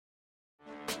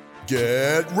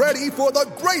Get ready for the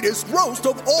greatest roast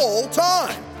of all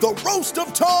time, the Roast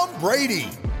of Tom Brady,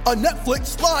 a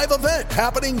Netflix live event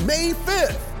happening May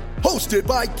 5th. Hosted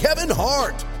by Kevin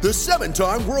Hart, the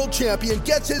 7-time world champion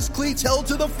gets his cleats held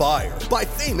to the fire by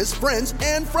famous friends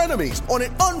and frenemies on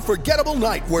an unforgettable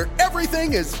night where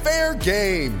everything is fair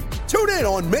game. Tune in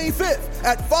on May 5th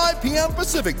at 5 p.m.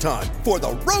 Pacific time for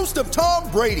the Roast of Tom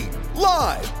Brady,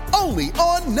 live only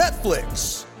on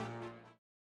Netflix.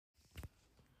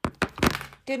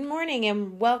 Good morning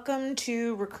and welcome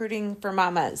to Recruiting for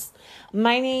Mamas.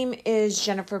 My name is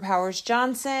Jennifer Powers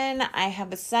Johnson. I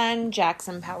have a son,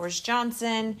 Jackson Powers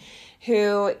Johnson,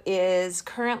 who is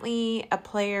currently a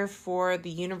player for the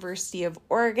University of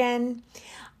Oregon.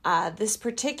 This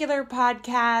particular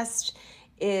podcast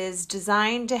is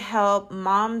designed to help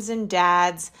moms and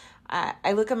dads.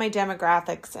 I look at my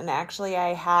demographics and actually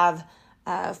I have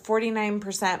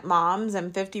 49% moms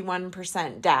and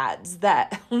 51% dads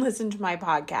that listen to my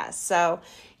podcast. So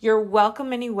you're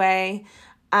welcome anyway.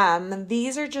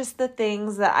 These are just the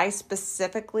things that I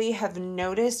specifically have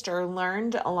noticed or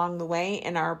learned along the way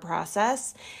in our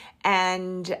process.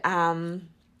 And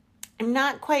I'm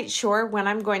not quite sure when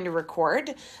I'm going to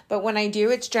record, but when I do,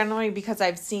 it's generally because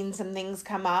I've seen some things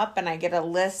come up and I get a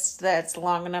list that's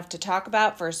long enough to talk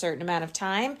about for a certain amount of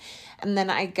time. And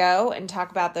then I go and talk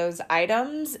about those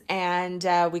items and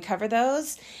we cover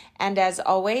those. And as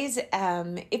always,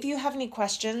 if you have any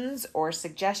questions or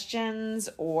suggestions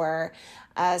or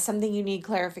something you need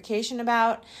clarification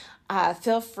about,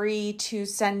 feel free to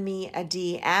send me a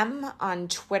DM on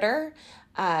Twitter.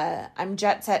 I'm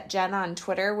Jet Set Jen on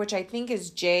Twitter, which I think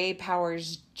is J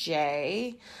Powers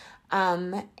J.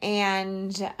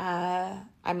 And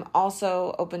I'm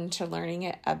also open to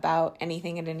learning about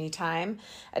anything at any time.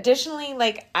 Additionally,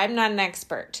 I'm not an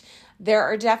expert. There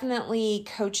are definitely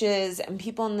coaches and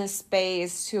people in this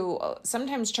space who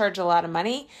sometimes charge a lot of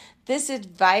money. This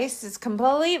advice is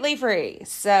completely free,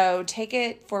 so take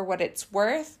it for what it's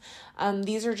worth.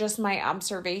 These are just my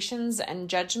observations and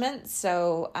judgments,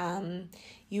 so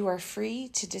you are free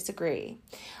to disagree.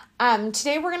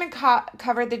 Today we're going to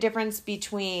cover the difference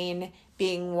between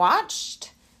being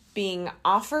watched, being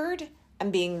offered,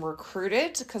 and being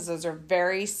recruited, because those are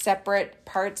very separate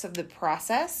parts of the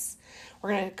process.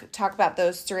 We're going to talk about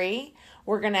those three.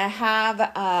 We're going to have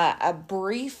a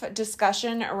brief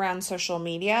discussion around social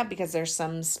media because there's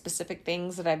some specific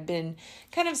things that I've been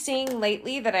kind of seeing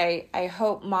lately that I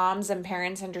hope moms and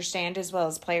parents understand as well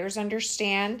as players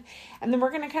understand. And then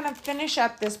we're going to kind of finish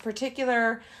up this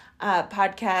particular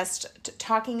podcast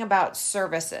talking about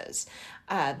services.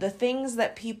 The things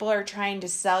that people are trying to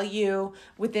sell you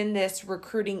within this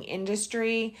recruiting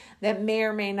industry that may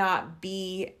or may not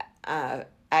be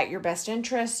at your best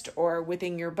interest or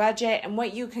within your budget, and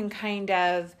what you can kind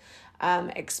of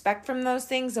expect from those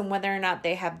things and whether or not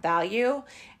they have value.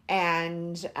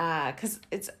 And because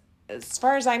it's, as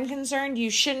far as I'm concerned, you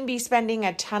shouldn't be spending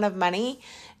a ton of money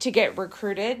to get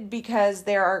recruited, because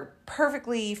there are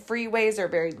perfectly free ways or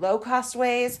very low cost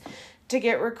ways to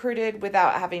get recruited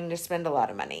without having to spend a lot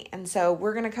of money. And so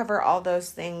we're going to cover all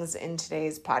those things in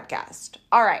today's podcast.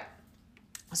 All right.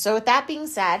 So with that being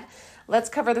said, let's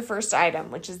cover the first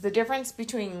item, which is the difference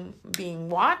between being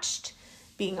watched,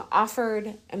 being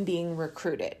offered, and being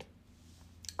recruited.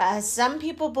 Some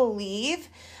people believe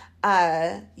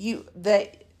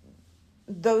that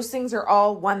those things are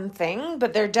all one thing,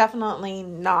 but they're definitely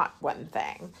not one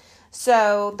thing.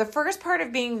 So the first part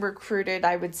of being recruited,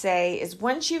 I would say, is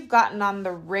once you've gotten on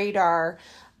the radar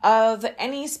of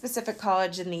any specific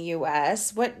college in the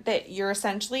U.S., what that you're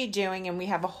essentially doing, and we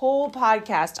have a whole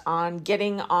podcast on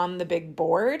getting on the big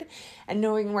board and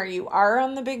knowing where you are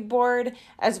on the big board,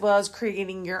 as well as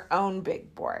creating your own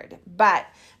big board. But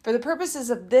for the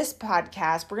purposes of this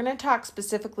podcast, we're going to talk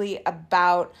specifically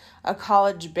about a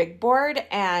college big board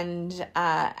and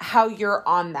how you're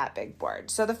on that big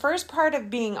board. So the first part of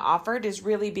being offered is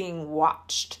really being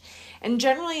watched. And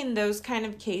generally in those kind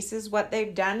of cases, what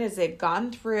they've done is they've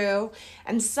gone through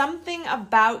and something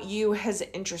about you has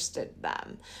interested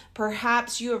them.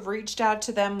 Perhaps you have reached out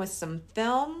to them with some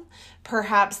film.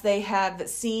 Perhaps they have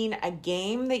seen a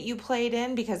game that you played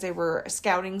in because they were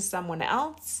scouting someone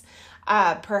else.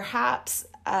 Perhaps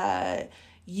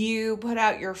you put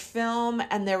out your film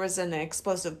and there was an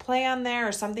explosive play on there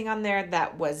or something on there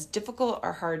that was difficult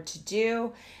or hard to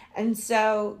do. And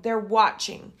so they're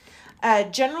watching.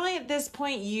 Generally at this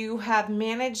point, you have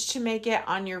managed to make it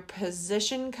on your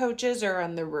position coaches or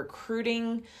on the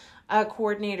recruiting a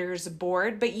coordinator's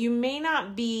board, but you may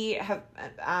not be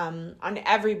on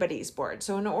everybody's board.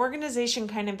 So an organization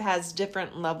kind of has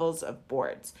different levels of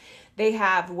boards. They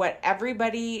have what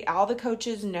all the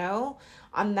coaches know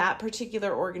on that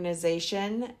particular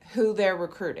organization, who they're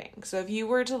recruiting. So if you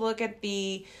were to look at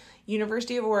the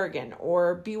University of Oregon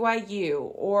or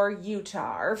BYU or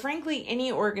Utah, or frankly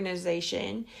any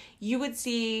organization, you would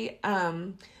see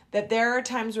that there are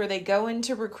times where they go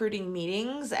into recruiting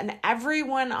meetings and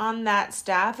everyone on that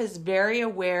staff is very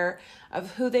aware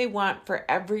of who they want for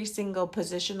every single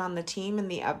position on the team in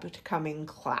the upcoming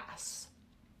class.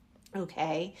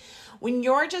 Okay, when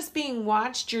you're just being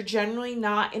watched, you're generally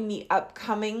not in the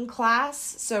upcoming class.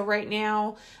 So right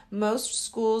now, most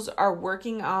schools are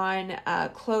working on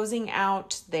closing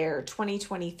out their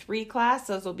 2023 class.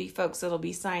 Those will be folks that will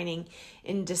be signing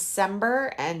in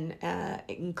December and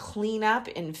in cleanup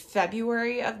in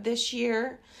February of this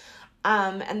year.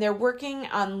 And they're working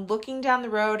on looking down the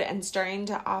road and starting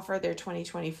to offer their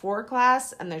 2024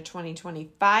 class and their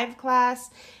 2025 class.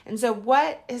 And so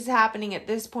what is happening at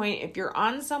this point, if you're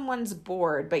on someone's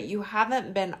board, but you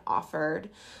haven't been offered,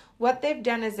 what they've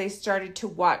done is they started to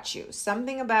watch you.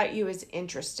 Something about you is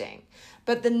interesting.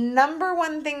 But the number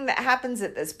one thing that happens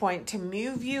at this point to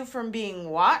move you from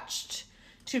being watched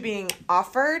to being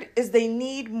offered is they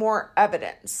need more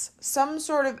evidence. Some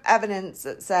sort of evidence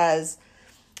that says,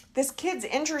 this kid's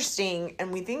interesting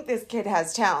and we think this kid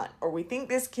has talent, or we think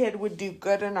this kid would do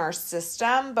good in our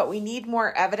system, but we need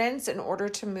more evidence in order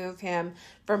to move him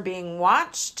from being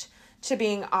watched to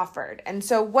being offered. And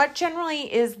so what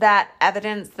generally is that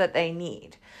evidence that they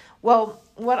need? Well,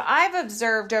 what I've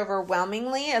observed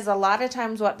overwhelmingly is a lot of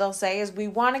times what they'll say is, we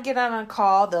want to get on a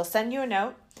call. They'll send you a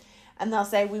note and they'll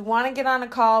say, we want to get on a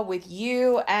call with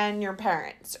you and your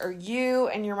parents, or you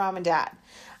and your mom and dad.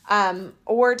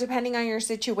 Or depending on your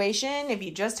situation, if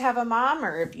you just have a mom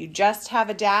or if you just have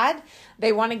a dad,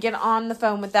 they want to get on the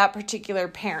phone with that particular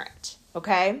parent.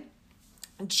 Okay.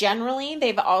 Generally,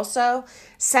 they've also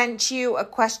sent you a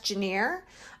questionnaire,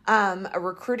 a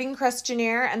recruiting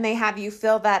questionnaire, and they have you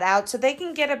fill that out so they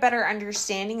can get a better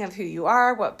understanding of who you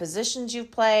are, what positions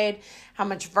you've played, how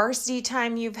much varsity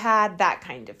time you've had, that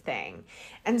kind of thing.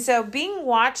 And so being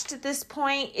watched at this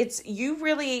point, you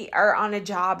really are on a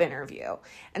job interview.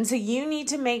 And so you need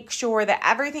to make sure that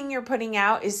everything you're putting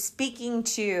out is speaking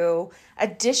to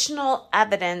additional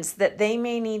evidence that they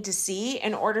may need to see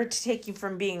in order to take you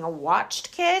from being a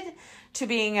watched kid to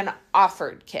being an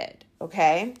offered kid,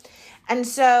 okay? And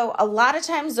so a lot of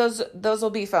times those will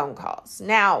be phone calls.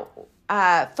 Now,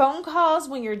 phone calls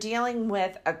when you're dealing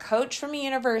with a coach from a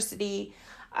university,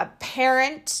 a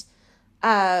parent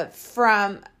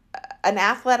from an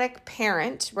athletic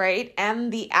parent, right,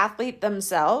 and the athlete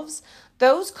themselves,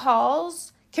 those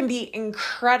calls can be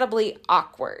incredibly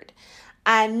awkward.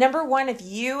 And number one, if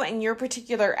you and your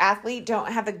particular athlete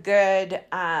don't have a good,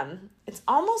 it's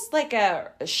almost like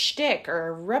a shtick or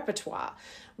a repertoire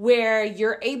where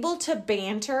you're able to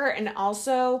banter and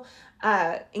also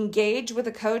engage with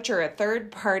a coach or a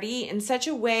third party in such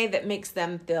a way that makes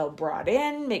them feel brought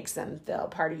in, makes them feel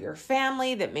part of your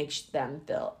family, that makes them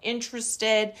feel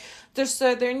interested.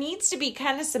 So there needs to be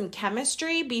kind of some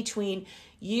chemistry between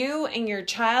you and your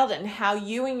child and how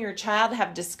you and your child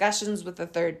have discussions with a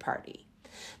third party.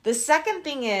 The second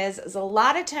thing is a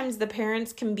lot of times the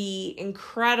parents can be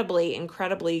incredibly,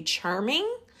 incredibly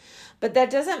charming, but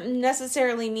that doesn't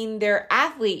necessarily mean their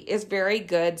athlete is very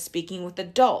good speaking with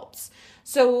adults.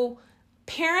 So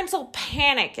parents will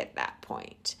panic at that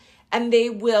point, and they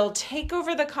will take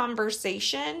over the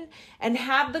conversation and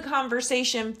have the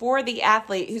conversation for the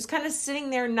athlete who's kind of sitting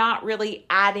there not really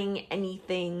adding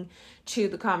anything to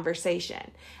the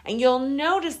conversation. And you'll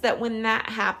notice that when that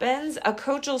happens, a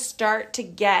coach will start to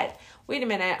get, wait a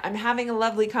minute, I'm having a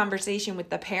lovely conversation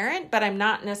with the parent, but I'm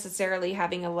not necessarily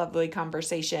having a lovely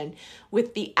conversation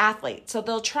with the athlete. So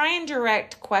they'll try and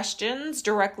direct questions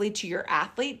directly to your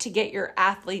athlete to get your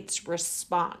athlete's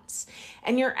response.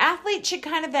 And your athlete should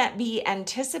kind of be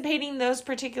anticipating those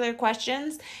particular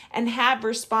questions and have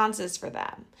responses for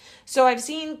them. So I've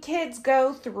seen kids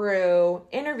go through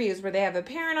interviews where they have a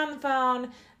parent on the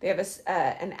phone, they have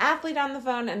an athlete on the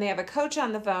phone, and they have a coach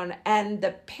on the phone, and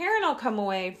the parent will come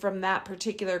away from that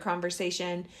particular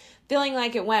conversation feeling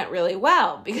like it went really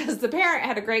well because the parent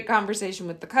had a great conversation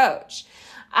with the coach.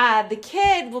 The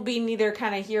kid will be neither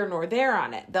kind of here nor there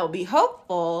on it. They'll be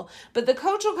hopeful, but the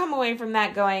coach will come away from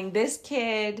that going, this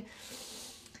kid,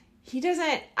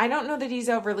 I don't know that he's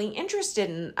overly interested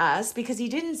in us because he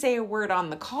didn't say a word on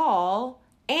the call.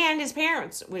 and his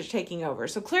parents were taking over.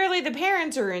 So clearly the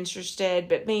parents are interested,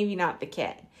 but maybe not the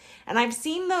kid. And I've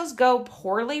seen those go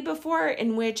poorly before,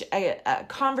 in which a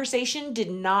conversation did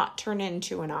not turn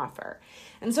into an offer.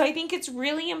 And so I think it's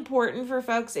really important for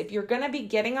folks, if you're going to be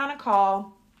getting on a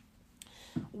call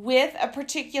with a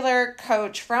particular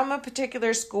coach from a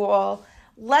particular school,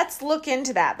 let's look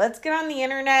into that. Let's get on the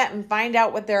internet and find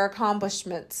out what their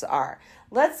accomplishments are.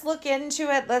 Let's look into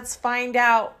it. Let's find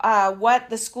out what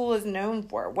the school is known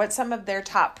for, what some of their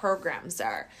top programs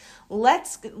are.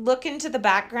 Let's look into the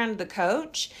background of the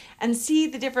coach and see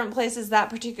the different places that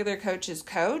particular coach is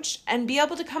coached and be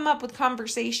able to come up with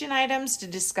conversation items to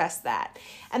discuss that.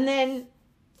 And then,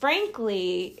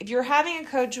 frankly, if you're having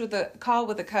a call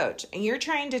with a coach and you're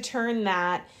trying to turn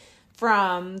that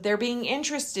from they're being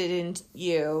interested in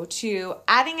you to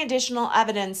adding additional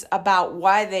evidence about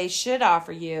why they should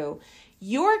offer you,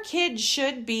 your kid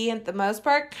should be, at the most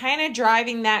part, kind of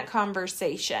driving that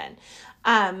conversation.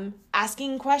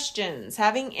 Asking questions,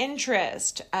 having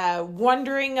interest,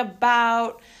 wondering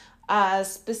about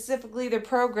specifically the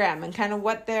program and kind of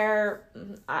what their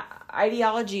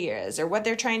ideology is, or what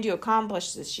they're trying to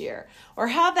accomplish this year, or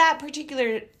how that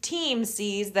particular team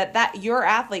sees that your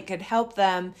athlete could help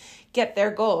them get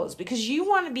their goals, because you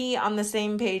want to be on the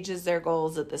same page as their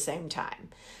goals at the same time.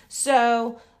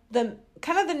 So the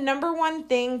number one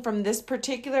thing from this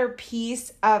particular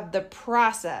piece of the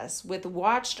process with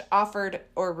watched, offered,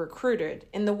 or recruited,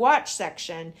 in the watch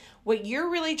section, what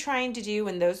you're really trying to do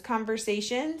in those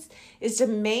conversations is to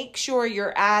make sure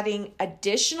you're adding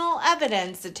additional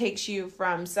evidence that takes you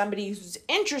from somebody who's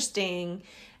interesting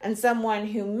and someone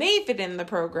who may fit in the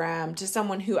program to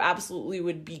someone who absolutely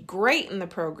would be great in the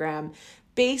program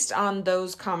based on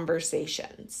those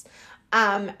conversations.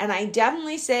 And I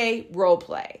definitely say role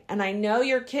play. And I know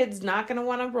your kid's not going to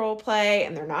want to role play,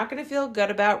 and they're not going to feel good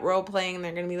about role playing. And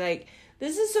they're going to be like,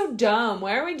 this is so dumb.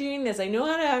 Why are we doing this? I know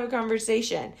how to have a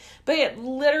conversation. But it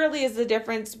literally is the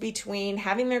difference between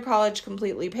having their college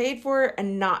completely paid for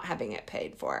and not having it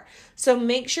paid for. So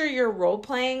make sure you're role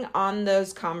playing on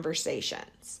those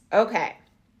conversations. Okay.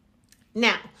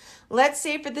 Now, let's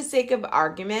say for the sake of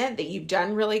argument that you've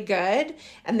done really good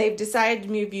and they've decided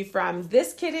to move you from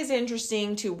this kid is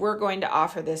interesting to we're going to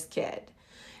offer this kid.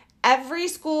 Every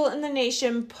school in the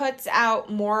nation puts out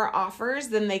more offers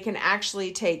than they can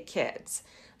actually take kids.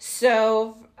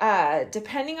 So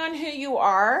depending on who you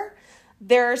are,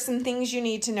 there are some things you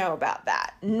need to know about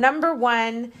that. Number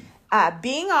one,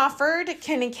 being offered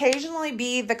can occasionally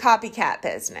be the copycat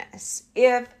business.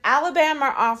 If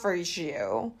Alabama offers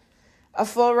you a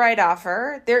full ride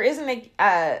offer, there isn't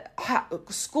a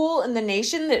school in the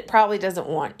nation that probably doesn't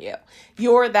want you.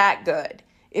 You're that good.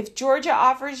 If Georgia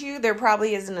offers you, there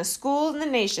probably isn't a school in the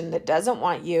nation that doesn't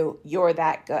want you. You're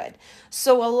that good.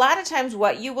 So a lot of times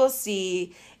what you will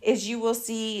see is you will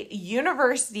see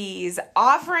universities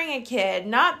offering a kid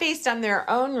not based on their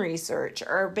own research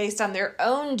or based on their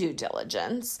own due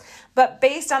diligence, but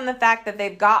based on the fact that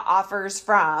they've got offers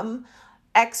from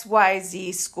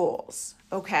XYZ schools.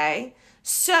 Okay?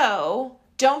 So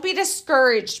don't be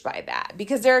discouraged by that,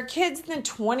 because there are kids in the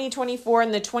 2024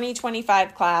 and the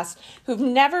 2025 class who've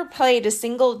never played a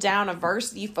single down of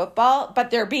varsity football, but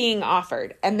they're being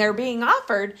offered. And they're being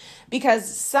offered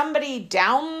because somebody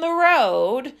down the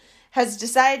road has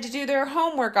decided to do their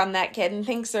homework on that kid and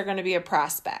thinks they're going to be a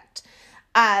prospect.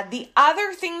 The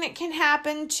other thing that can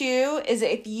happen too is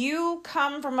if you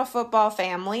come from a football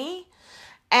family,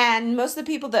 and most of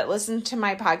the people that listen to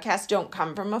my podcast don't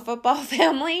come from a football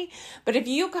family. But if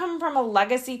you come from a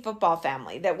legacy football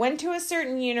family that went to a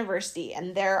certain university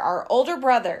and there are older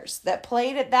brothers that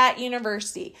played at that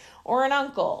university, or an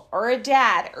uncle or a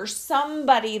dad or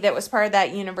somebody that was part of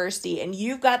that university, and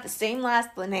you've got the same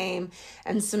last name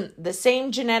and the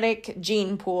same genetic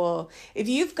gene pool, if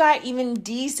you've got even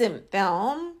decent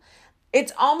film,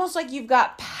 it's almost like you've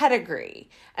got pedigree.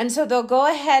 And so they'll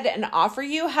go ahead and offer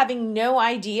you having no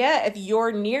idea if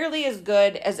you're nearly as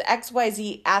good as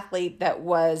XYZ athlete that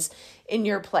was in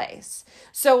your place.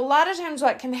 So a lot of times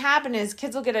what can happen is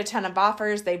kids will get a ton of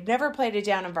offers. They've never played a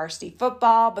down in varsity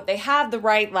football, but they have the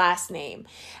right last name.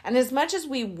 And as much as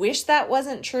we wish that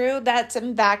wasn't true, that's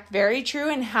in fact very true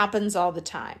and happens all the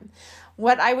time.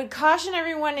 What I would caution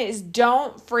everyone is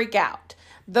don't freak out.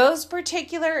 Those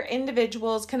particular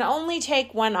individuals can only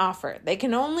take one offer. They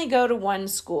can only go to one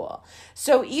school.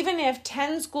 So even if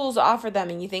 10 schools offer them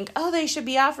and you think, oh, they should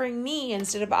be offering me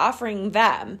instead of offering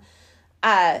them,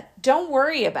 don't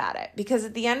worry about it, because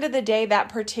at the end of the day, that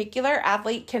particular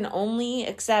athlete can only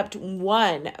accept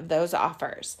one of those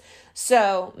offers.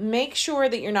 So make sure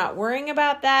that you're not worrying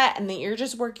about that and that you're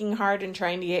just working hard and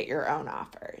trying to get your own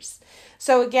offers.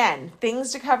 So again,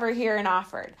 things to cover here in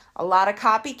Offered. A lot of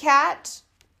copycat.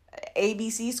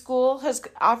 ABC School has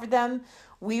offered them.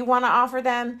 We want to offer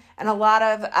them, and a lot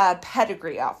of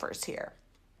pedigree offers here,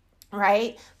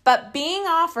 right? But being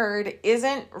offered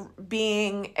isn't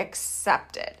being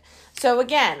accepted. So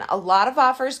again, a lot of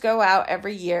offers go out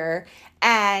every year,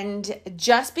 and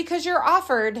just because you're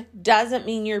offered doesn't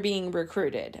mean you're being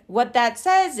recruited. What that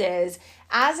says is,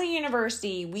 as a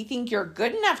university, we think you're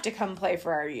good enough to come play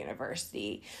for our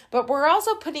university, but we're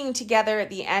also putting together at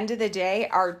the end of the day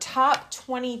our top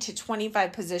 20 to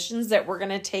 25 positions that we're going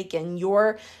to take in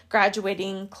your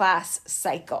graduating class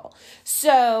cycle.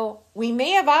 So we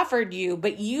may have offered you,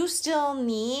 but you still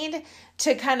need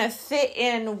to kind of fit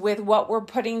in with what we're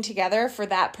putting together for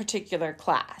that particular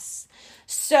class.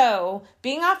 So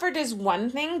being offered is one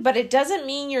thing, but it doesn't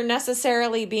mean you're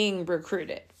necessarily being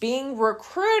recruited. Being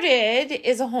recruited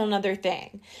is a whole nother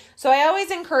thing. So I always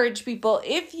encourage people,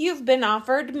 if you've been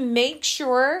offered, make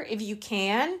sure if you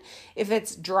can, if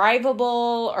it's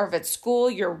drivable or if it's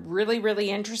school you're really, really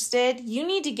interested, you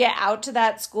need to get out to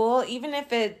that school, even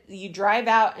if you drive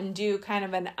out and do kind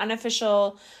of an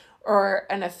unofficial or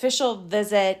an official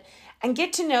visit, and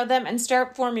get to know them and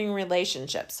start forming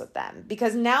relationships with them.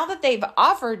 Because now that they've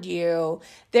offered you,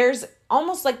 there's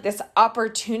almost like this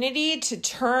opportunity to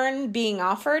turn being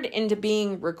offered into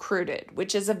being recruited,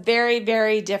 which is a very,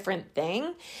 very different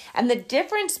thing. And the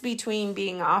difference between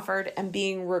being offered and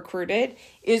being recruited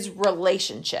is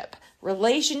relationship.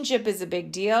 Relationship is a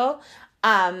big deal.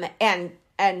 And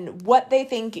what they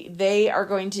think you are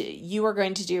going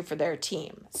to do for their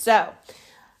team. So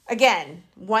again,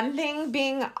 one thing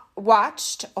being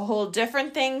watched, a whole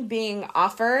different thing being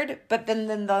offered, but then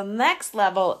the next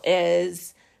level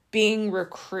is being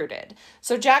recruited.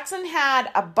 So Jackson had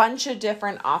a bunch of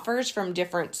different offers from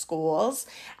different schools,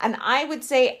 and I would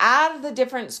say out of the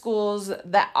different schools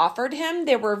that offered him,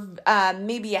 there were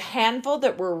maybe a handful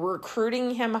that were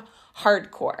recruiting him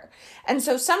hardcore. And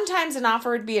so sometimes an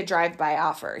offer would be a drive-by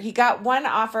offer. He got one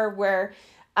offer where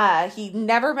he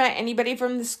never met anybody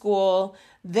from the school.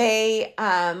 They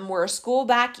were a school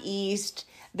back east.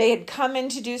 They had come in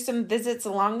to do some visits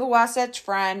along the Wasatch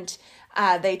Front.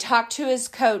 They talked to his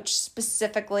coach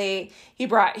specifically. He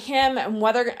brought him and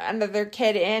another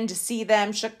kid in to see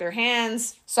them, shook their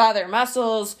hands, saw their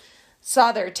muscles,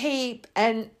 saw their tape,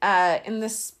 and in the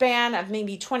span of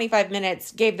maybe 25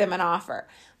 minutes, gave them an offer.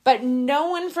 But no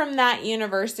one from that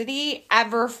university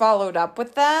ever followed up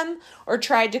with them or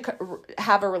tried to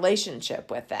have a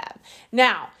relationship with them.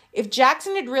 Now, if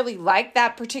Jackson had really liked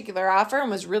that particular offer and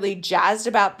was really jazzed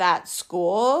about that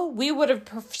school, we would have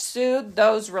pursued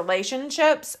those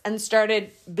relationships and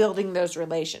started building those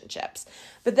relationships.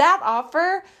 But that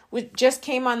offer just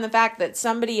came on the fact that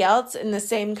somebody else in the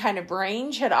same kind of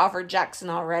range had offered Jackson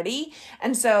already.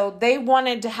 And so they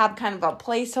wanted to have kind of a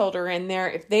placeholder in there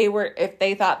if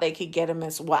they thought they could get him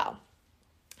as well.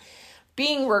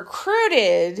 Being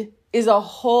recruited is a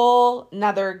whole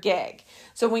nother gig.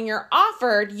 So when you're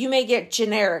offered, you may get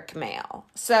generic mail.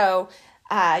 So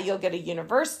you'll get a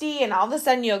university, and all of a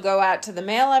sudden you'll go out to the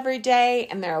mail every day,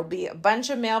 and there'll be a bunch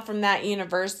of mail from that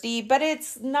university, but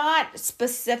it's not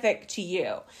specific to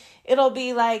you. It'll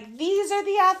be like, these are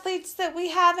the athletes that we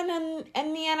have in the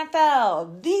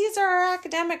NFL. These are our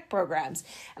academic programs.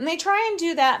 And they try and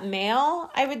do that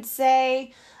mail, I would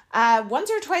say,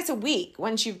 once or twice a week.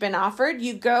 Once you've been offered,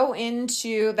 you go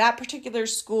into that particular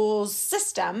school's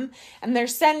system and they're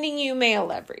sending you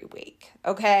mail every week,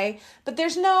 okay? But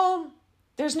there's no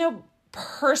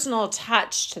personal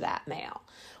touch to that mail.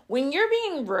 When you're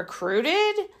being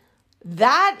recruited,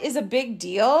 that is a big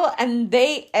deal, and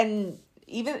they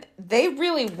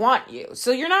really want you.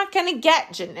 So you're not going to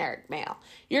get generic mail.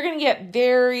 You're going to get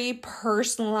very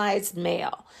personalized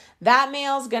mail. That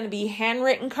mail is going to be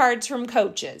handwritten cards from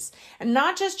coaches, and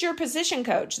not just your position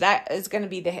coach. That is going to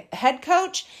be the head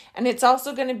coach, and it's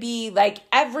also going to be like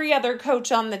every other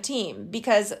coach on the team,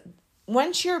 because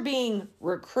once you're being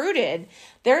recruited,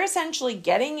 they're essentially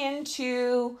getting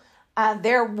into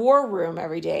their war room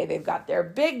every day. They've got their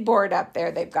big board up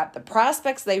there. They've got the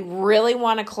prospects they really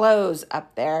want to close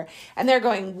up there. And they're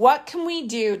going, what can we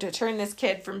do to turn this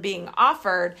kid from being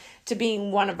offered to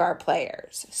being one of our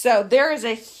players? So there is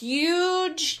a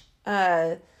huge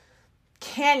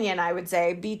canyon, I would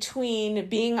say, between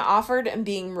being offered and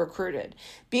being recruited.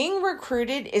 Being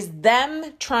recruited is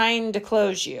them trying to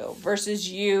close you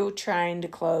versus you trying to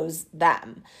close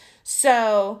them.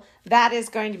 So That is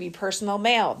going to be personal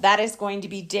mail. That is going to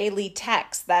be daily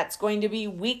text. That's going to be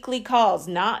weekly calls,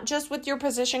 not just with your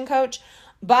position coach,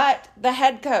 but the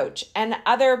head coach and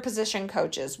other position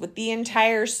coaches with the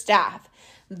entire staff.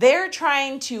 They're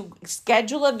trying to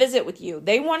schedule a visit with you.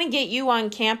 They want to get you on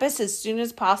campus as soon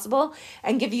as possible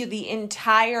and give you the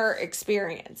entire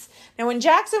experience. Now, when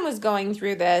Jackson was going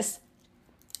through this,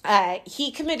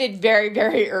 he committed very,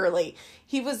 very early.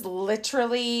 He was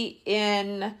literally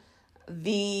in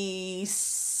the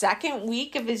second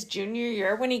week of his junior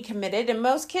year when he committed, and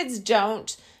most kids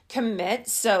don't commit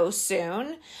so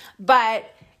soon.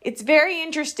 But it's very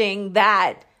interesting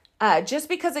that just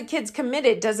because a kid's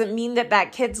committed doesn't mean that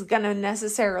that kid's going to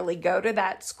necessarily go to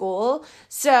that school.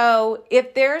 So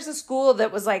if there's a school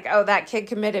that was like, oh, that kid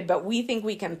committed, but we think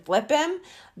we can flip him,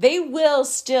 they will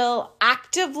still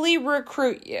actively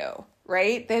recruit you,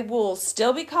 right? They will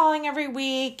still be calling every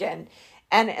week. And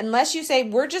unless you say,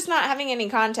 we're just not having any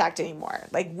contact anymore,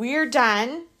 like we're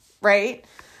done, right?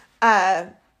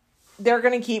 They're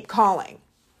going to keep calling.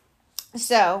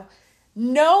 So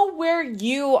know where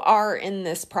you are in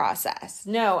this process.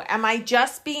 No, am I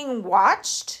just being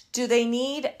watched? Do they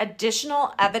need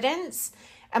additional evidence?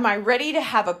 Am I ready to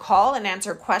have a call and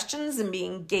answer questions and be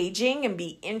engaging and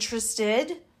be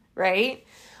interested, right?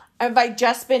 Have I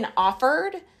just been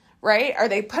offered, right? Are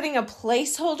they putting a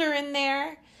placeholder in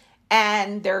there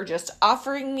and they're just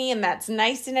offering me and that's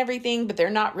nice and everything, but they're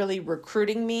not really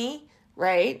recruiting me,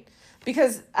 right?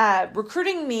 Because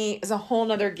recruiting me is a whole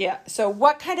nother gift. So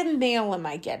what kind of mail am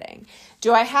I getting?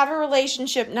 Do I have a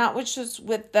relationship, not just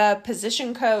with the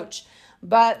position coach,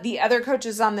 but the other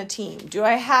coaches on the team?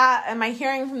 Am I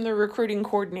hearing from the recruiting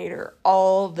coordinator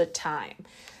all the time?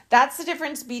 That's the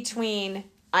difference between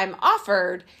I'm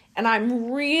offered and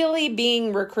I'm really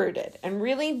being recruited. And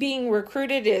really being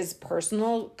recruited is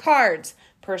personal cards,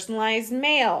 personalized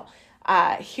mail,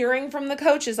 hearing from the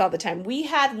coaches all the time. We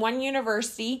had one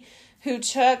university who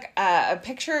took a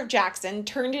picture of Jackson,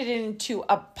 turned it into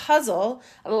a puzzle,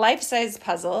 a life-size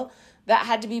puzzle that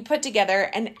had to be put together,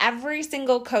 and every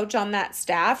single coach on that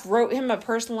staff wrote him a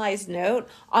personalized note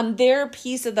on their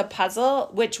piece of the puzzle,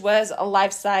 which was a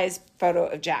life-size photo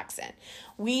of Jackson.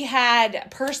 We had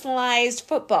personalized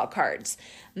football cards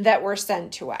that were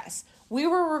sent to us. We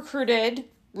were recruited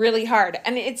really hard.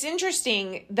 And it's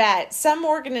interesting that some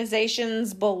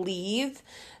organizations believe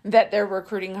that they're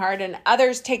recruiting hard and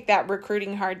others take that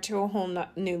recruiting hard to a whole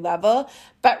new level.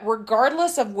 But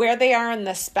regardless of where they are in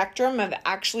the spectrum of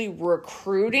actually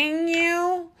recruiting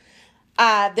you,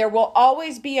 there will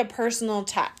always be a personal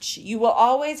touch. You will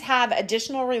always have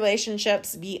additional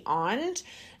relationships beyond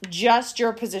just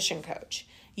your position coach.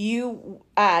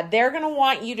 They're going to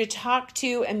want you to talk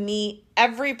to and meet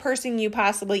every person you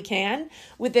possibly can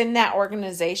within that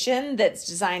organization that's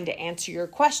designed to answer your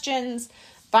questions,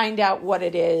 find out what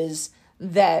it is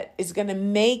that is going to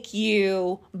make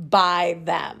you buy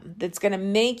them, that's going to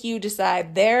make you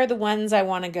decide they're the ones I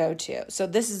want to go to. So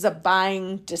this is a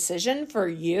buying decision for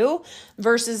you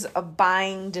versus a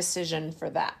buying decision for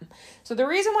them. So the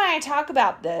reason why I talk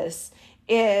about this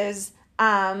is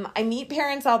I meet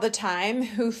parents all the time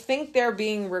who think they're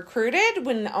being recruited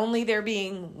when only they're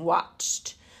being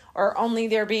watched or only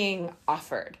they're being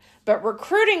offered. But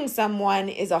recruiting someone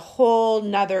is a whole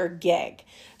nother gig.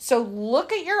 So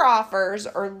look at your offers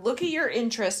or look at your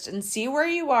interest and see where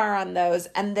you are on those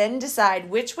and then decide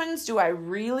which ones do I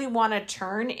really want to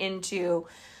turn into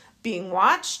being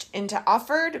watched, into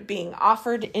offered, being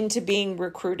offered, into being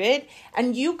recruited.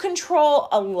 And you control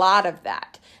a lot of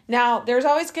that. Now, there's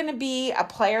always going to be a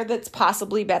player that's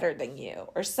possibly better than you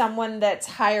or someone that's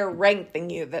higher ranked than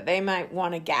you that they might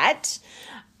want to get.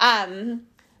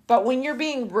 But when you're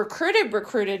being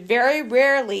recruited, very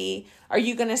rarely are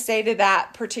you going to say to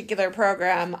that particular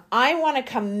program, I want to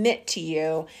commit to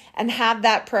you, and have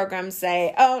that program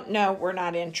say, oh, no, we're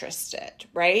not interested,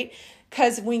 right?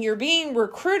 Because when you're being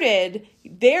recruited,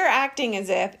 they're acting as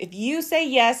if you say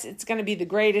yes, it's going to be the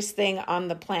greatest thing on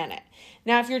the planet.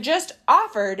 Now, if you're just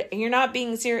offered and you're not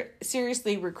being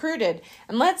seriously recruited,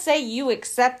 and let's say you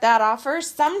accept that offer,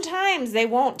 sometimes they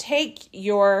won't take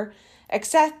your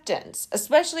acceptance,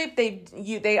 especially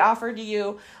if they offered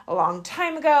you a long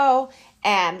time ago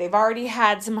and they've already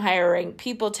had some higher ranked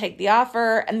people take the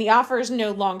offer and the offer is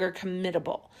no longer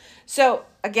committable. So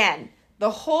again, the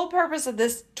whole purpose of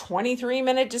this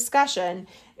 23-minute discussion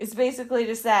is basically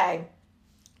to say,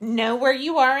 know where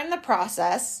you are in the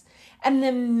process and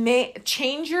then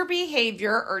change your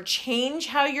behavior or change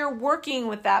how you're working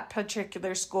with that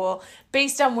particular school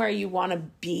based on where you want to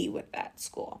be with that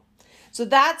school. So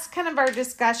that's kind of our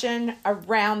discussion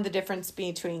around the difference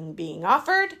between being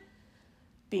offered,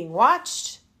 being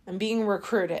watched, and being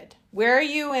recruited. Where are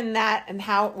you in that, and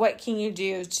what can you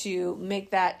do to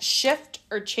make that shift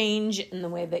or change in the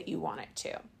way that you want it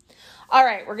to? All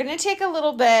right, we're going to take a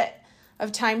little bit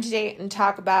of time today and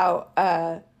talk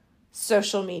about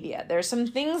social media. There's some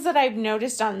things that I've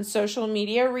noticed on social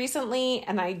media recently,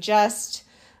 and I just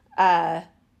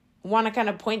want to kind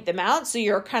of point them out so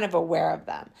you're kind of aware of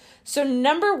them. So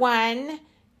number one,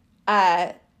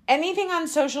 anything on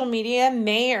social media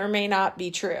may or may not be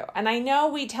true. And I know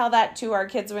we tell that to our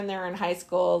kids when they're in high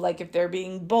school, like if they're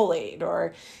being bullied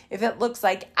or if it looks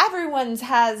like everyone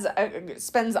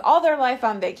spends all their life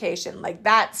on vacation, like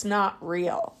that's not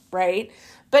real, right?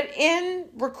 But in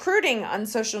recruiting on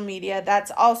social media,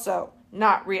 that's also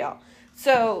not real.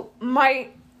 So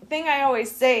my thing I always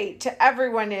say to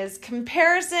everyone is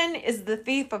comparison is the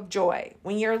thief of joy.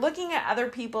 When you're looking at other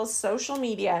people's social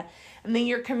media and then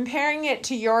you're comparing it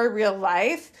to your real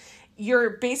life,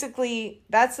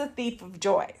 that's the thief of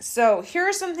joy. So here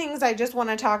are some things I just want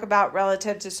to talk about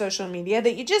relative to social media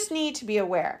that you just need to be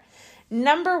aware.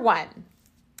 Number one,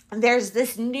 there's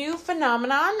this new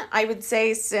phenomenon, I would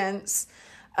say since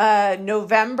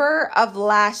November of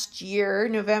last year,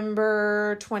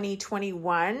 November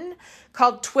 2021,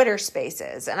 called Twitter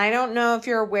Spaces. And I don't know if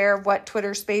you're aware of what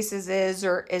Twitter Spaces is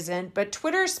or isn't, but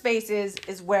Twitter Spaces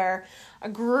is where a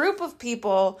group of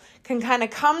people can kind of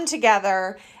come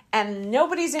together and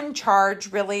nobody's in charge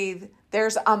really.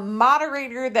 There's a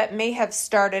moderator that may have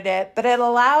started it, but it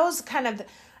allows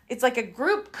it's like a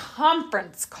group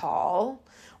conference call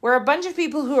where a bunch of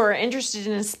people who are interested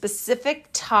in a specific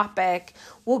topic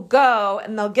will go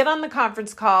and they'll get on the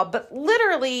conference call, but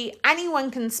literally anyone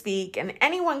can speak and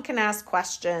anyone can ask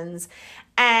questions.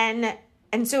 And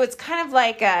so it's kind of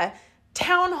like a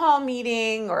town hall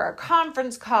meeting or a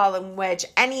conference call in which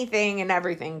anything and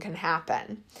everything can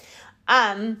happen.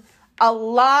 A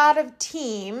lot of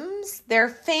teams, their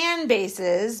fan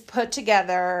bases put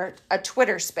together a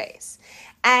Twitter space.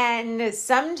 And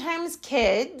sometimes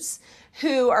kids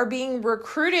who are being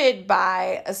recruited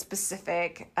by a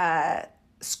specific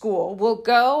school will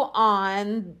go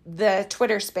on the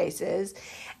Twitter Spaces.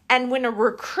 And when a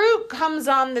recruit comes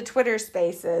on the Twitter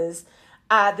Spaces,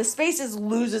 the Spaces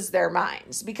loses their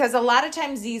minds because a lot of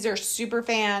times these are super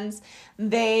fans.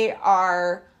 They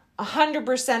are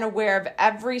 100% aware of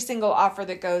every single offer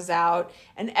that goes out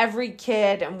and every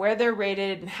kid and where they're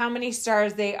rated and how many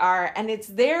stars they are. And it's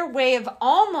their way of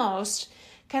almost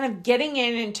kind of getting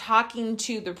in and talking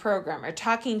to the program or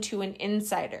talking to an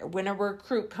insider when a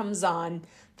recruit comes on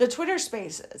the Twitter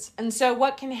Spaces. And so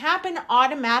what can happen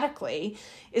automatically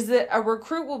is that a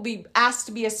recruit will be asked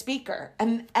to be a speaker.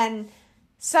 And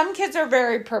some kids are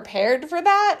very prepared for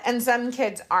that and some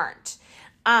kids aren't.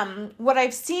 What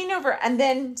I've seen and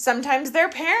then sometimes their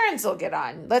parents will get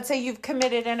on. Let's say you've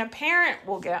committed and a parent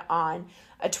will get on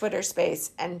a Twitter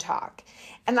space and talk.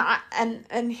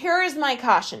 And here is my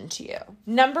caution to you.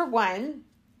 Number one,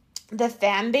 the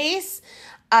fan base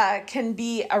can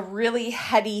be a really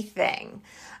heady thing.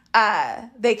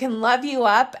 They can love you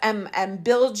up and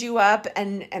build you up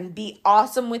and be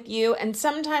awesome with you. And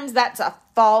sometimes that's a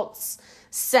false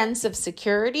sense of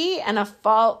security and a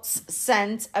false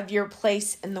sense of your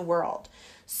place in the world.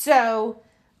 So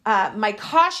my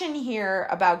caution here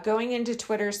about going into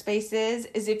Twitter Spaces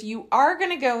is if you are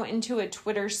going to go into a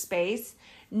Twitter space,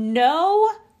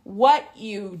 know what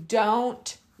you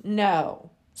don't know.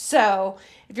 So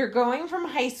if you're going from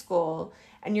high school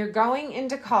and you're going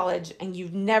into college and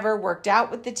you've never worked out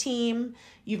with the team,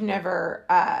 you've never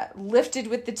lifted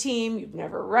with the team, you've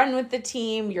never run with the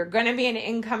team, you're going to be an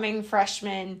incoming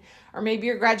freshman, or maybe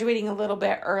you're graduating a little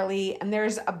bit early and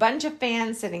there's a bunch of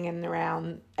fans sitting in the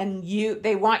round and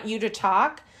they want you to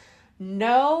talk,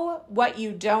 know what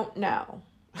you don't know,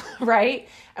 right?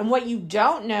 And what you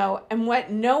don't know and what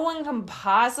no one can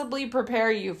possibly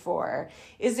prepare you for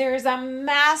is there's a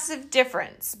massive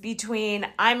difference between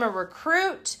I'm a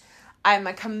recruit, I'm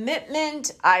a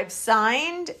commitment, I've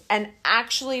signed, and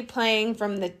actually playing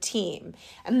from the team.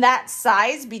 And that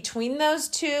size between those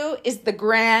two is the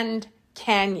Grand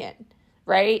Canyon,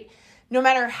 right? No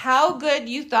matter how good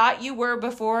you thought you were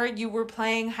before you were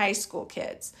playing high school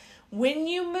kids, when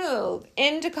you move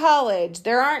into college,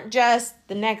 there aren't just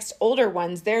the next older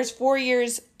ones. There's 4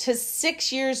 years to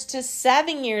 6 years to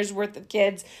 7 years worth of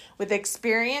kids with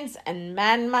experience and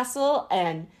man muscle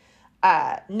and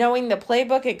knowing the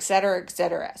playbook, et cetera, et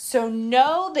cetera. So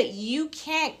know that you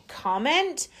can't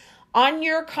comment on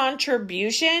your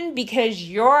contribution because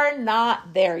you're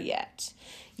not there yet.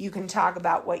 You can talk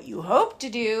about what you hope to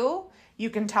do. You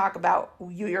can talk about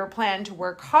your plan to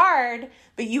work hard,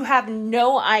 but you have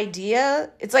no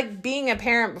idea. It's like being a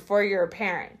parent before you're a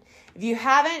parent. If you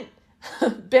haven't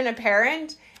been a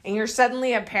parent and you're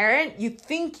suddenly a parent, you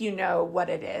think you know what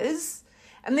it is.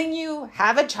 And then you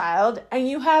have a child and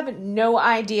you have no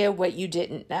idea what you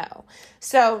didn't know.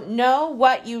 So know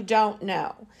what you don't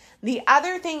know. The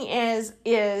other thing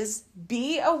is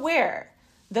be aware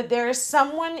that there is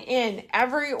someone in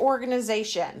every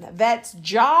organization that's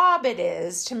job it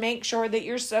is to make sure that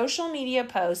your social media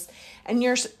posts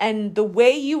and the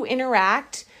way you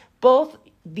interact, both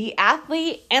the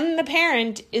athlete and the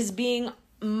parent, is being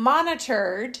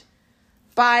monitored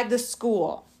by the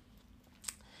school.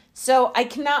 So I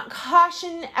cannot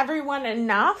caution everyone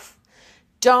enough.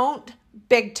 Don't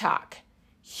big talk.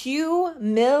 Humility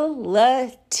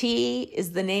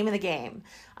is the name of the game.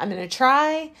 I'm going to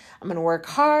try. I'm going to work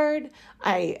hard.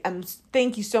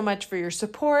 Thank you so much for your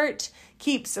support.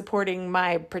 Keep supporting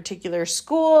my particular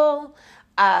school.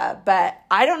 But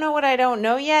I don't know what I don't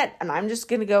know yet, and I'm just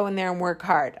going to go in there and work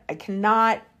hard. I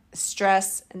cannot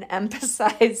stress and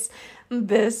emphasize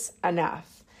this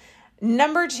enough.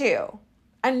 Number 2,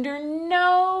 under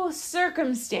no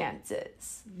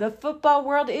circumstances, the football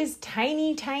world is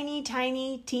tiny, tiny,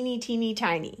 tiny, teeny, teeny,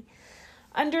 tiny.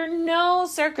 Under no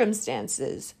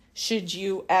circumstances should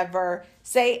you ever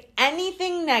say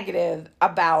anything negative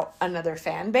about another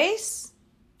fan base,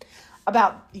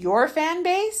 about your fan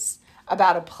base,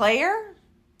 about a player,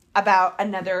 about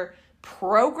another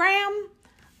program,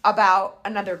 about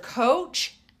another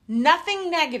coach.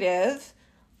 Nothing negative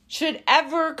should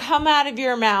ever come out of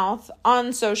your mouth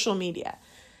on social media.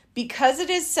 Because it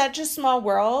is such a small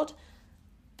world,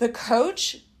 the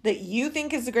coach that you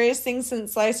think is the greatest thing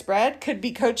since sliced bread could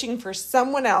be coaching for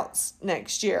someone else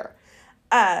next year.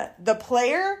 The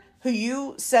player who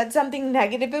you said something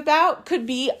negative about could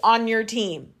be on your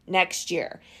team next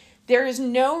year. There is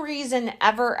no reason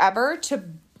ever to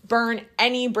burn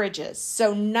any bridges.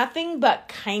 So nothing but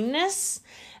kindness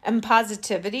and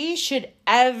positivity should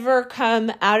ever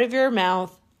come out of your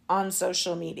mouth on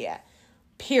social media.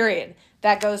 Period.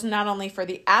 That goes not only for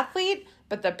the athlete,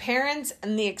 but the parents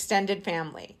and the extended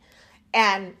family.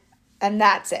 And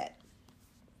that's it.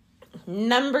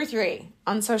 Number 3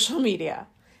 on social media,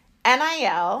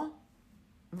 NIL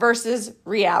versus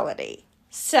reality.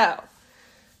 So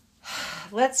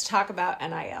let's talk about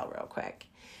NIL real quick.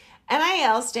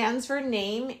 NIL stands for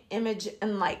name, image,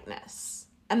 and likeness.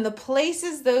 And the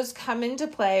places those come into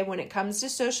play when it comes to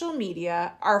social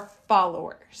media are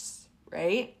followers,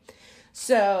 right?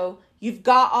 So you've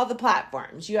got all the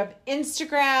platforms. You have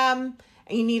Instagram,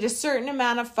 and you need a certain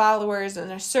amount of followers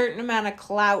and a certain amount of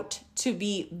clout to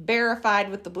be verified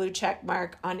with the blue check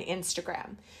mark on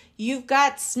Instagram. You've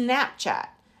got Snapchat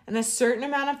and a certain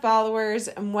amount of followers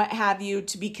and what have you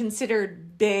to be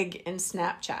considered big in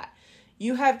Snapchat.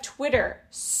 You have Twitter,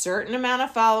 certain amount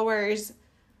of followers,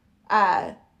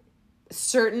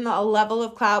 certain level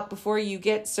of clout before you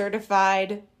get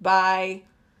certified by,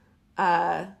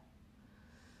 I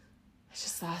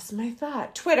just lost my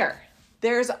thought, Twitter.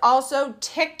 There's also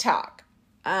TikTok,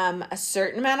 a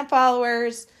certain amount of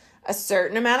followers, a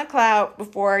certain amount of clout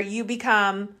before you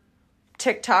become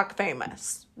TikTok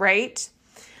famous, right?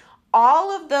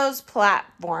 All of those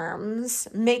platforms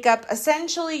make up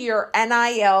essentially your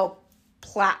NIL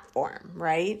platform,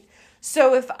 right?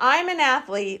 So if I'm an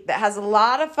athlete that has a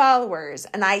lot of followers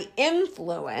and I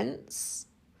influence,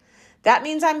 that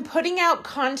means I'm putting out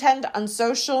content on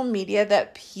social media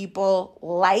that people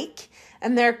like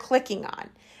and they're clicking on.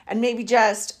 And maybe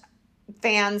just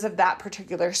fans of that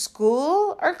particular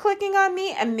school are clicking on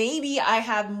me. And maybe I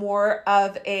have more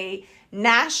of a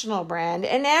national brand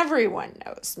and everyone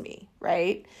knows me,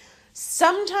 right?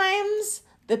 Sometimes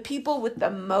the people with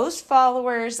the most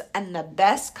followers and the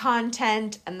best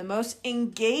content and the most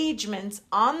engagements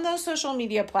on those social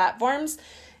media platforms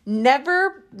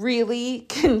never really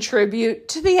contribute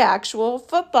to the actual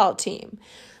football team.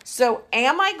 So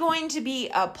am I going to be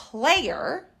a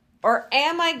player or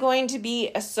am I going to be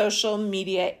a social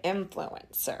media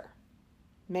influencer?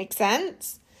 Make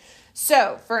sense?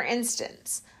 So, for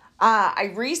instance,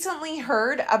 I recently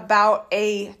heard about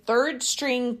a third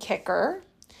string kicker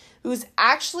who's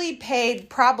actually paid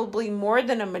probably more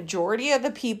than a majority of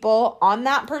the people on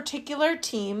that particular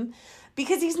team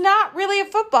because he's not really a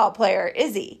football player,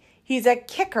 is he? He's a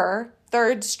kicker,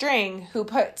 third string, who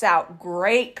puts out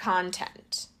great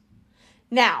content.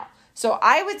 Now, so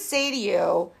I would say to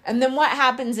you, and then what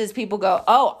happens is people go,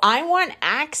 oh, I want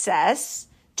access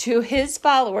to his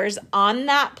followers on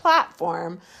that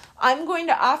platform. I'm going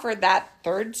to offer that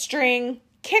third string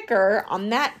kicker on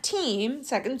that team,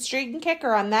 second string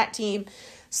kicker on that team,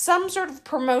 some sort of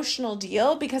promotional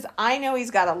deal because I know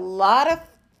he's got a lot of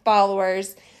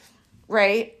followers,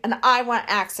 right? And I want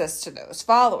access to those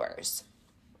followers.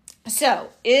 So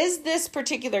is this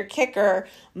particular kicker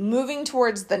moving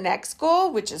towards the next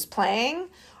goal, which is playing,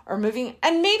 or moving?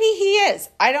 And maybe he is.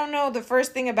 I don't know the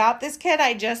first thing about this kid.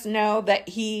 I just know that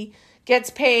he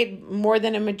gets paid more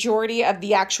than a majority of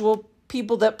the actual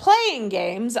people that play in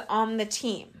games on the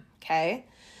team. Okay.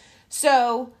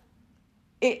 So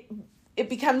it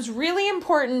becomes really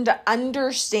important to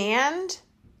understand,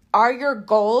 are your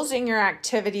goals and your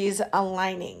activities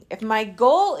aligning? If my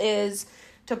goal is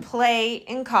to play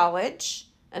in college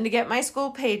and to get my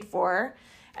school paid for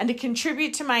and to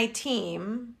contribute to my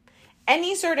team,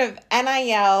 any sort of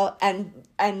NIL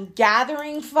and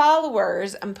gathering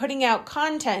followers and putting out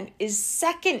content is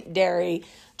secondary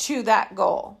to that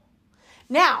goal.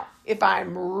 Now, if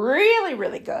I'm really,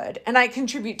 really good and I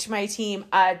contribute to my team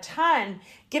a ton,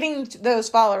 getting those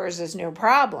followers is no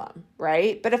problem,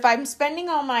 right? But if I'm spending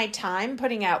all my time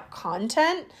putting out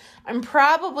content, I'm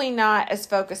probably not as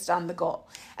focused on the goal.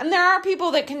 And there are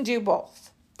people that can do both.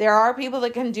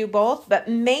 But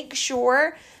make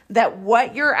sure that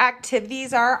what your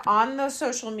activities are on those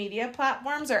social media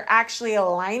platforms are actually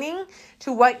aligning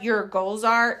to what your goals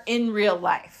are in real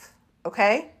life,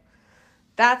 okay?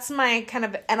 That's my kind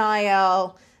of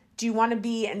NIL. Do you want to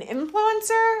be an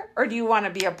influencer or do you want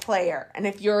to be a player? And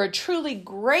if you're a truly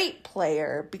great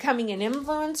player, becoming an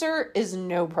influencer is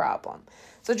no problem.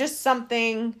 So just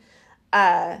something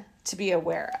to be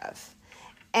aware of.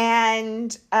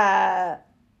 And last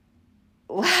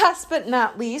but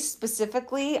not least,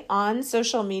 specifically on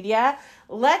social media,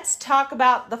 let's talk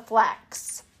about the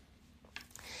flex.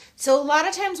 So a lot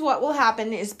of times what will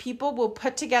happen is people will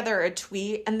put together a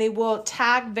tweet and they will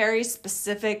tag very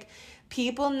specific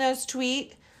people in those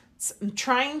tweets,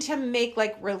 trying to make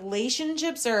like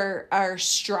relationships are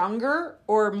stronger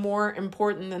or more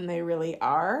important than they really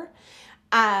are.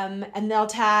 And they'll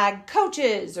tag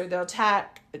coaches or they'll tag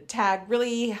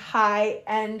really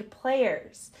high-end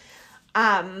players.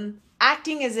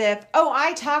 Acting as if,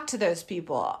 I talked to those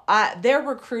people. They're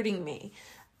recruiting me.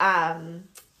 I'm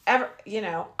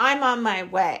on my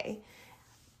way.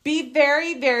 Be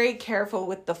very, very careful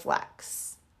with the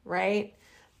flex, right?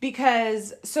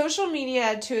 Because social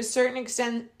media, to a certain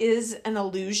extent, is an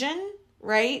illusion,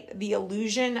 right? The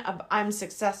illusion of I'm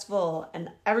successful and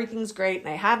everything's great and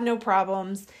I have no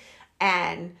problems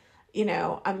and,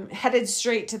 I'm headed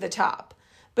straight to the top.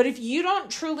 But if you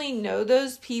don't truly know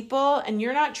those people and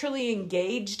you're not truly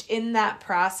engaged in that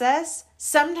process,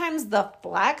 sometimes the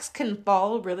flex can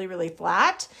fall really, really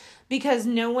flat because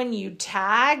no one you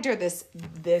tagged or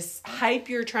this hype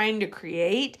you're trying to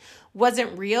create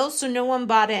wasn't real. So no one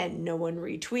bought in, no one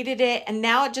retweeted it. And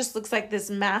now it just looks like this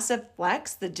massive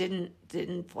flex that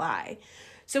didn't fly.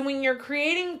 So when you're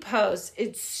creating posts,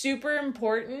 it's super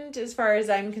important, as far as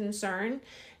I'm concerned,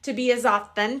 to be as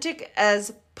authentic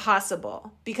as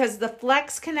possible, because the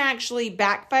flex can actually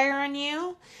backfire on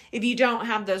you if you don't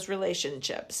have those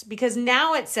relationships. Because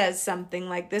now it says something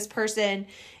like this person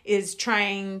is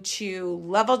trying to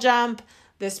level jump.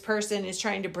 This person is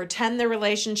trying to pretend their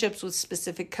relationships with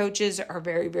specific coaches are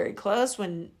very, very close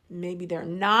when maybe they're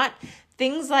not.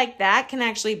 Things like that can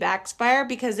actually backfire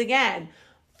because, again,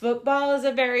 football is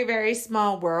a very, very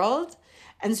small world.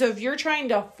 And so if you're trying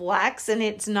to flex and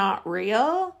it's not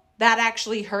real, that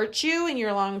actually hurts you and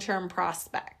your long-term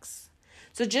prospects.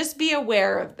 So just be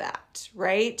aware of that,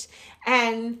 right?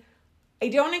 And I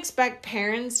don't expect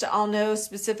parents to all know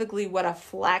specifically what a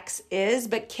flex is,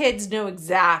 but kids know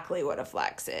exactly what a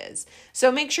flex is.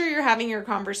 So make sure you're having your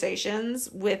conversations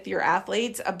with your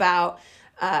athletes about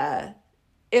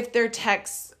if their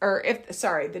texts, or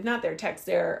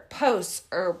their posts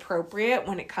are appropriate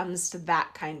when it comes to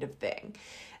that kind of thing.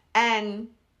 And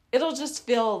it'll just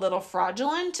feel a little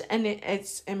fraudulent, and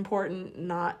it's important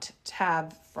not to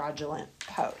have fraudulent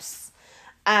posts.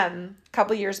 A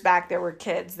couple years back, there were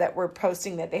kids that were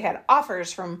posting that they had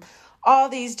offers from all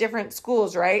these different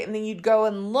schools, right? And then you'd go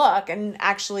and look, and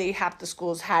actually half the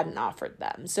schools hadn't offered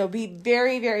them. So be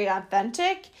very, very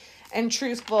authentic and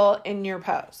truthful in your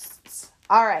posts.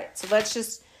 All right, so let's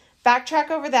just backtrack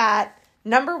over that.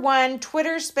 Number 1,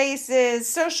 Twitter Spaces,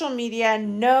 social media,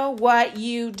 know what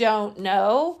you don't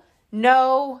know.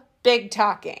 No big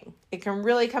talking. It can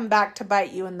really come back to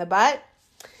bite you in the butt.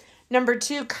 Number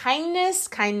 2, kindness.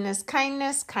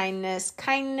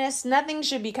 Nothing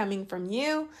should be coming from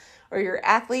you or your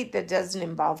athlete that doesn't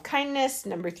involve kindness.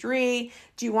 Number 3,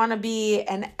 do you want to be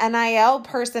an NIL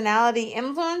personality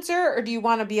influencer or do you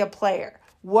want to be a player?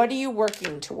 What are you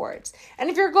working towards? And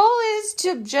if your goal is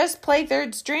to just play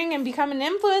third string and become an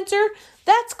influencer,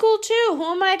 that's cool too. Who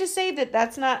am I to say that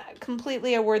that's not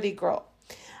completely a worthy goal?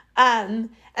 And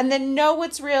then know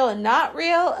what's real and not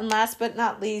real. And last but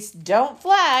not least, don't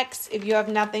flex if you have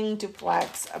nothing to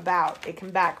flex about. It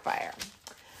can backfire.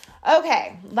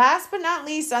 Okay, last but not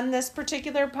least on this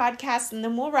particular podcast, and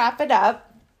then we'll wrap it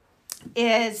up,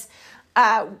 is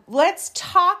let's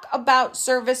talk about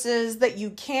services that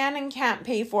you can and can't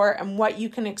pay for and what you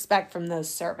can expect from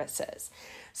those services.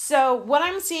 So what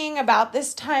I'm seeing about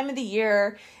this time of the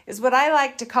year is what I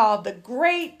like to call the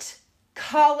Great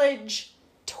College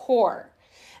Tour.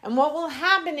 And what will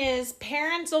happen is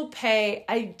parents will pay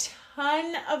a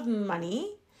ton of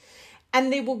money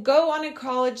and they will go on a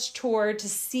college tour to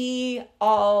see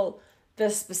all the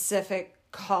specific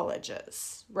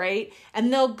colleges, right?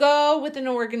 And they'll go with an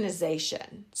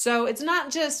organization. So it's not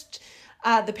just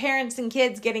the parents and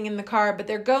kids getting in the car, but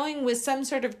they're going with some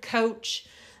sort of coach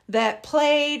that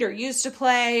played or used to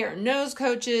play or knows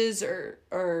coaches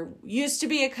or used to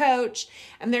be a coach,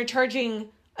 and they're charging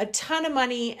a ton of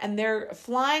money and they're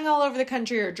flying all over the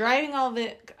country or driving all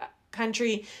the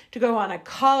country to go on a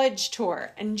college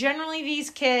tour. And generally these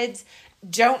kids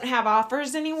don't have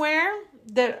offers anywhere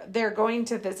that they're going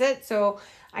to visit. So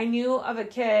I knew of a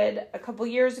kid a couple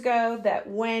years ago that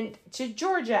went to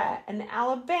Georgia and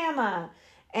Alabama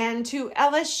and to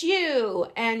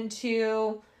LSU and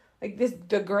to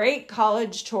the Great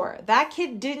College Tour. That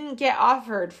kid didn't get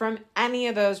offered from any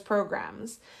of those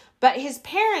programs, but his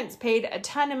parents paid a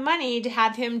ton of money to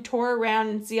have him tour around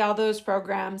and see all those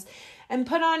programs and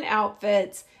put on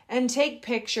outfits and take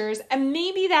pictures. And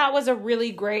maybe that was a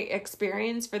really great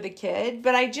experience for the kid,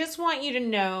 but I just want you to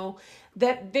know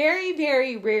that very,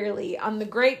 very rarely on the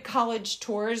Great College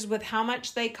Tours, with how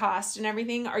much they cost and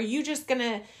everything, are you just going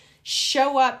to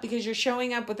show up because you're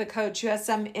showing up with a coach who has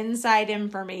some inside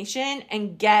information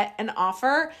and get an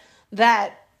offer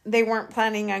that they weren't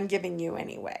planning on giving you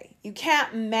anyway. You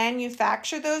can't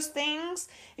manufacture those things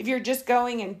if you're just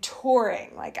going and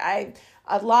touring.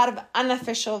 A lot of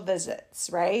unofficial visits,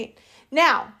 right?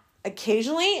 Now,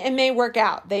 occasionally it may work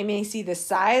out. They may see the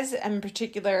size and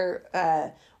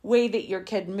particular way that your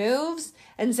kid moves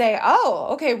and say, oh,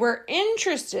 okay, we're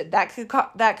interested. That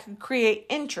could create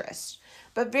interest.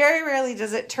 But very rarely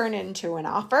does it turn into an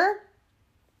offer.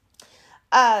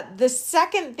 The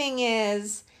second thing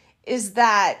is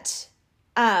that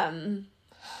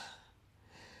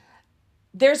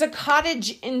there's a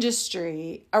cottage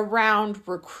industry around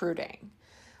recruiting.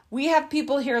 We have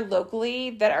people here locally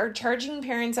that are charging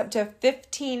parents up to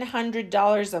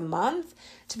 $1,500 a month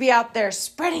to be out there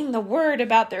spreading the word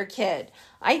about their kid.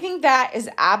 I think that is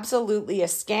absolutely a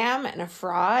scam and a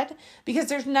fraud because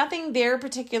there's nothing they're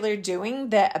particular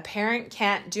doing that a parent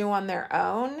can't do on their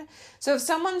own. So if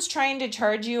someone's trying to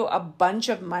charge you a bunch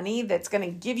of money that's going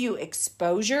to give you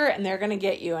exposure and they're going to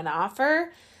get you an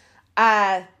offer,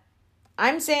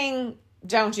 I'm saying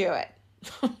don't do it.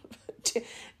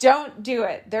 Don't do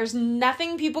it. There's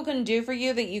nothing people can do for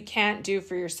you that you can't do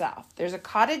for yourself. There's a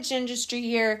cottage industry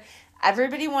here.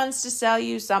 Everybody wants to sell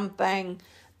you something.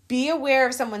 Be aware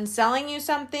of someone selling you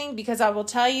something, because I will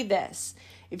tell you this.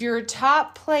 If you're a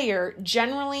top player,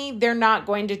 generally they're not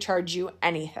going to charge you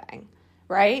anything,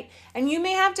 right? And you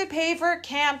may have to pay for a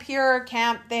camp here or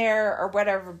camp there or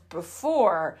whatever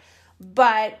before,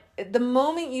 but the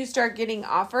moment you start getting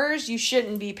offers, you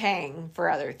shouldn't be paying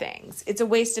for other things. It's a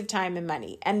waste of time and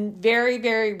money. And very,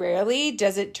 very rarely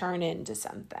does it turn into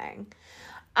something.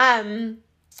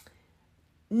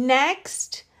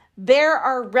 Next, there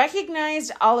are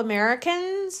recognized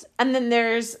All-Americans, and then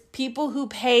there's people who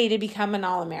pay to become an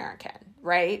All-American,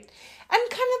 right? And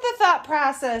kind of the thought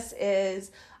process is,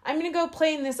 I'm going to go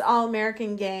play in this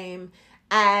All-American game,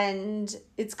 and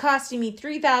it's costing me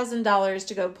 $3,000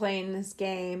 to go play in this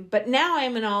game, but now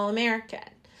I'm an All-American.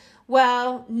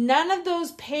 Well, none of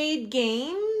those paid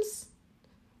games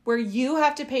where you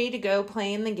have to pay to go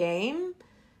play in the game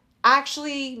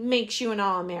actually makes you an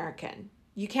All-American.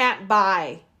 You can't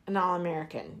buy an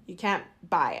All-American. You can't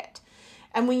buy it.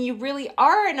 And when you really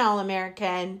are an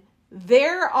All-American,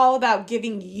 they're all about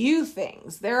giving you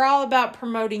things. They're all about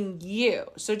promoting you.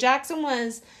 So Jackson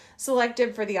was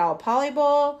selected for the All Poly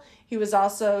Bowl. He was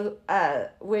also,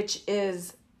 which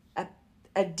is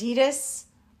Adidas,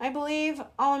 I believe,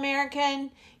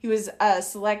 All-American. He was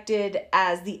selected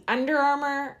as the Under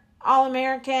Armour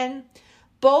All-American.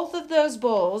 Both of those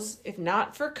bowls, if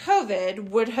not for COVID,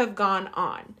 would have gone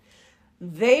on.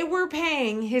 They were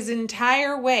paying his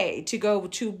entire way to go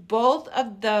to both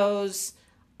of those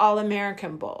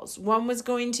All-American bowls. One was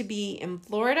going to be in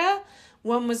Florida.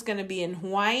 One was going to be in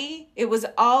Hawaii. It was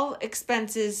all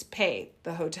expenses paid.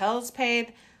 The hotel is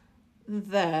paid.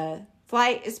 The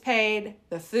flight is paid.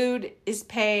 The food is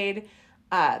paid.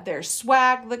 There's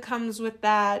swag that comes with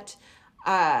that.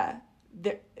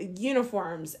 the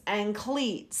uniforms and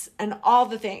cleats and all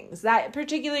the things. That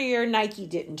particular year, Nike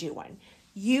didn't do one.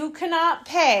 You cannot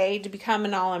pay to become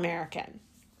an All-American.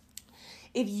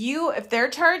 If they're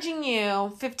charging you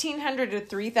 $1,500 to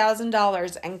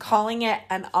 $3,000 and calling it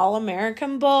an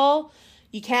All-American Bowl,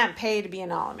 you can't pay to be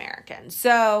an All-American.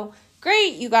 So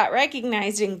great, you got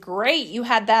recognized, and great, you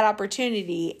had that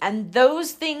opportunity. And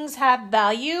those things have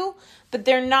value, but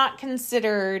they're not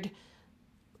considered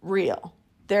real.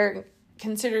 They're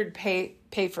considered pay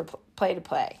for play to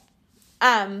play.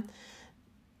 And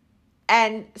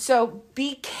so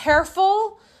be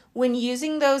careful when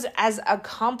using those as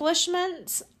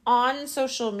accomplishments on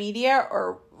social media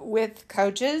or with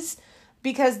coaches,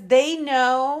 because they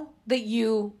know that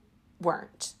you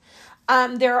weren't.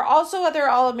 There are also other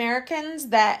All-Americans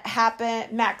that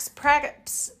happen. Max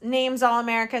Preps names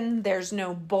All-American. There's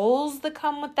no bowls that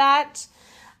come with that.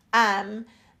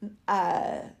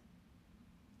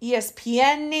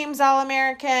 ESPN names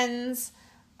All-Americans.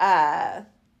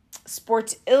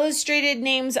 Sports Illustrated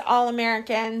names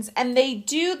All-Americans. And they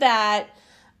do that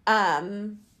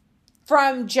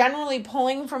from generally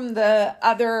pulling from the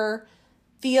other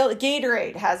field.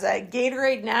 Gatorade has a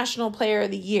Gatorade National Player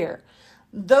of the Year.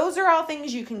 Those are all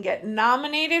things you can get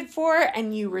nominated for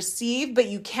and you receive, but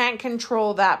you can't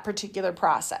control that particular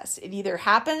process. It either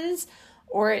happens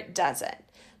or it doesn't.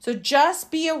 So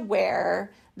just be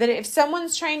aware that if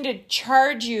someone's trying to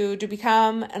charge you to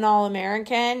become an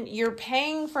All-American, you're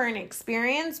paying for an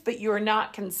experience, but you're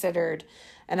not considered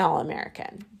an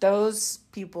All-American. Those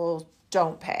people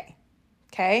don't pay.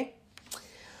 Okay?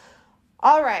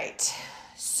 All right.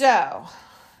 So,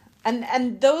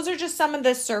 and those are just some of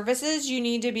the services you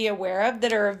need to be aware of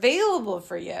that are available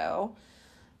for you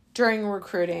during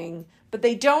recruiting, but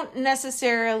they don't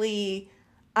necessarily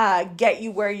get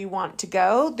you where you want to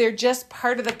go. They're just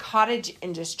part of the cottage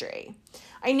industry.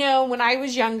 I know when I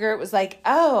was younger, it was like,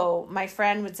 oh, my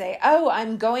friend would say, oh,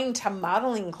 I'm going to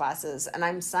modeling classes and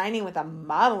I'm signing with a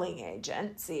modeling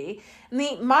agency. And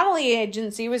the modeling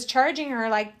agency was charging her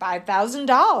like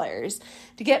 $5,000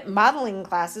 to get modeling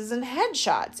classes and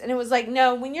headshots. And it was like,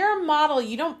 no, when you're a model,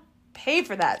 you don't pay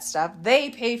for that stuff. They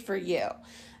pay for you.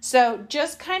 So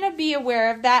just kind of be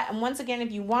aware of that. And once again,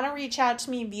 if you want to reach out to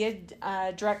me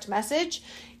via direct message,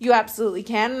 you absolutely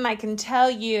can. And I can tell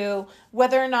you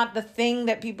whether or not the thing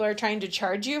that people are trying to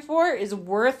charge you for is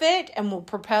worth it and will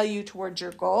propel you towards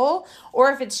your goal,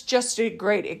 or if it's just a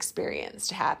great experience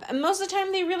to have. And most of the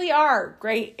time, they really are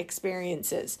great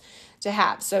experiences to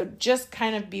have. So just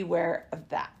kind of beware of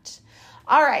that.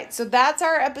 All right, so that's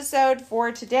our episode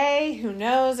for today. Who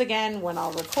knows, again, when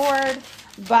I'll record.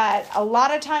 But a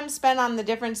lot of time spent on the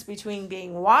difference between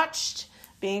being watched,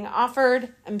 being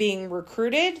offered, and being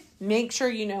recruited. Make sure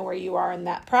you know where you are in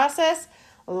that process.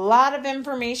 A lot of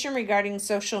information regarding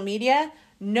social media.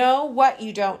 Know what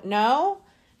you don't know.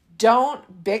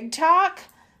 Don't big talk.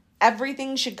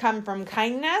 Everything should come from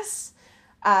kindness.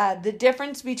 The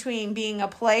difference between being a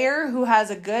player who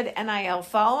has a good NIL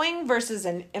following versus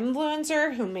an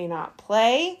influencer who may not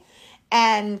play.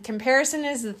 And comparison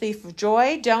is the thief of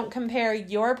joy. Don't compare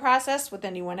your process with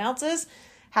anyone else's.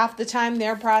 Half the time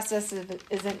their process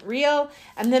isn't real.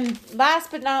 And then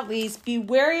last but not least, be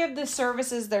wary of the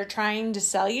services they're trying to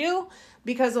sell you,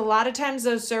 because a lot of times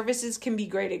those services can be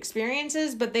great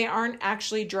experiences, but they aren't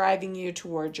actually driving you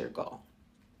towards your goal.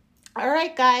 All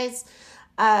right, guys.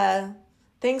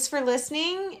 Thanks for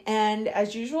listening. And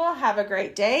as usual, have a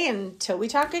great day until we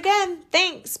talk again.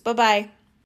 Thanks. Bye-bye.